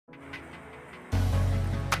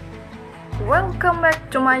Welcome back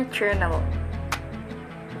to my channel.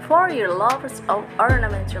 For your lovers of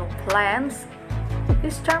ornamental plants,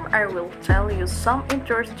 this time I will tell you some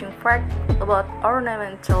interesting facts about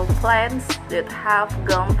ornamental plants that have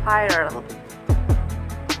gone viral.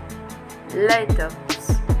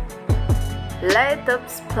 Lithops.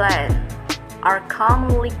 Lithops plants are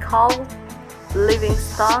commonly called living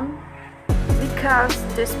stone because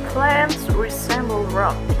these plants resemble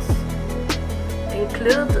rocks,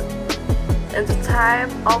 include in the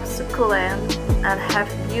type of succulent and have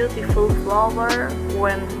beautiful flowers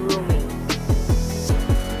when blooming.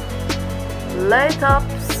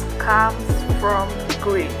 Lithops comes from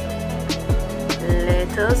Greek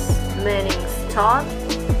lithos meaning stone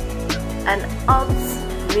and ops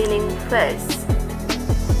meaning face.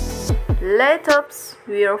 Lithops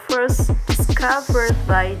were first discovered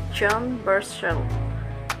by John Burchell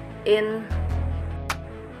in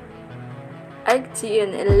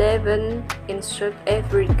 1811 in South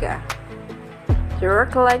Africa. The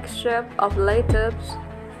rock-like shape of lithops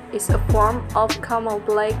is a form of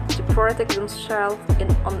camouflage to protect themselves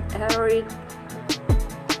in an arid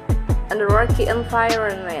and rocky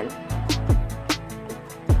environment.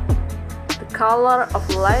 The color of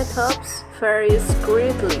lithops varies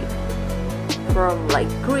greatly, from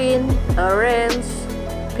light green, orange,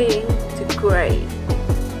 pink to gray.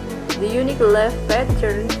 The unique leaf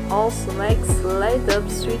pattern also makes lithops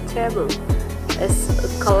suitable as a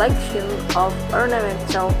collection of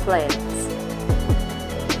ornamental plants.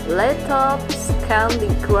 Lithops can be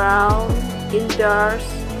grown indoors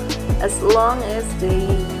as long as they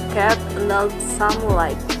get enough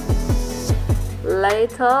sunlight.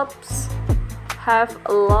 Lithops have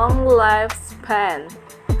a long lifespan,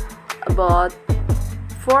 about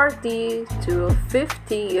 40 to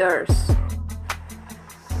 50 years.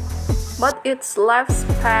 But its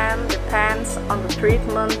lifespan depends on the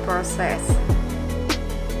treatment process.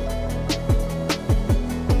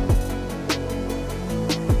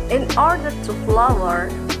 In order to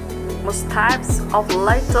flower, most types of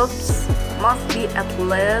lithops must be at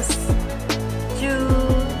least 2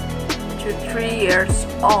 to 3 years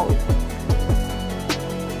old.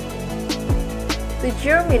 To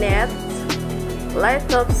germinate,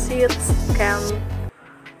 lithops seeds can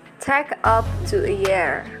take up to a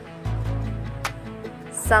year.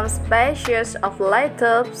 Some species of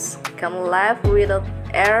lithops can live without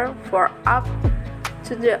air for up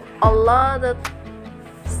to the allotted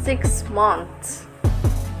 6 months.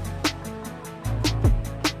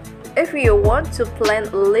 If you want to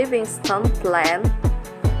plant a living stone plant,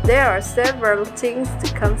 there are several things to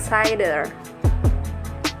consider.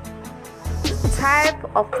 The type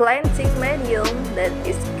of planting medium that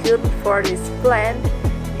is good for this plant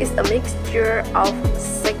is a mixture of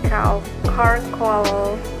secale,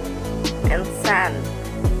 charcoal, and sand,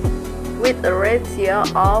 with a ratio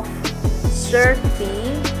of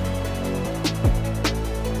 30-70,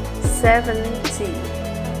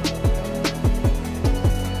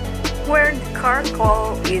 where the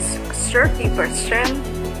charcoal is 30%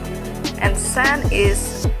 and sand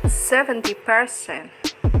is 70%.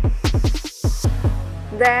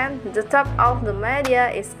 Then the top of the media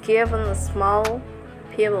is given a small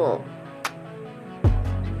pebble.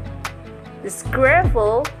 This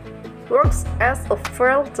gravel works as a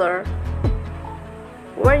filter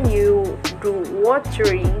when you do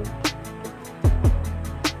watering.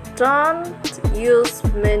 Don't use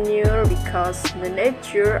manure because the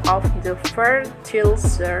nature of the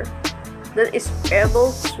fertilizer that is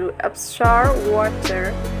able to absorb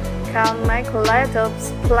water can make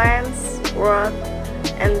lithops plants rot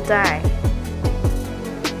and die.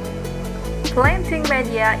 Planting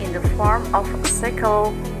media in the form of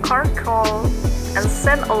secale, charcoal, and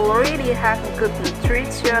sand already have good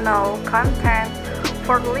nutritional content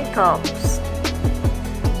for lithops.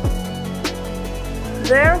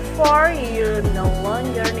 Therefore, you no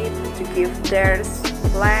longer need to give their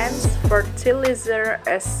plants fertilizer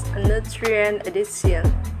as a nutrient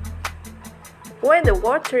addition. When the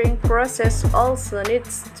watering process also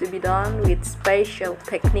needs to be done with special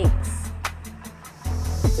techniques.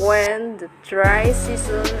 When the dry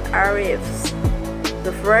season arrives,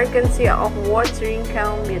 the frequency of watering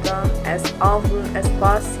can be done as often as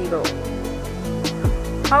possible.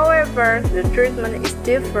 However, the treatment is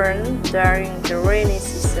different during the rainy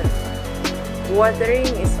season. Watering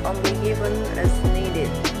is only given as needed.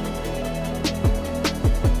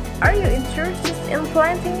 Are you interested in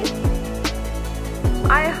planting it?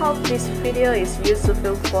 I hope this video is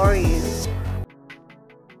useful for you.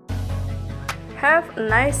 Have a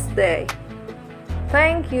nice day.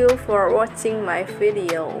 Thank you for watching my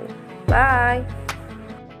video. Bye.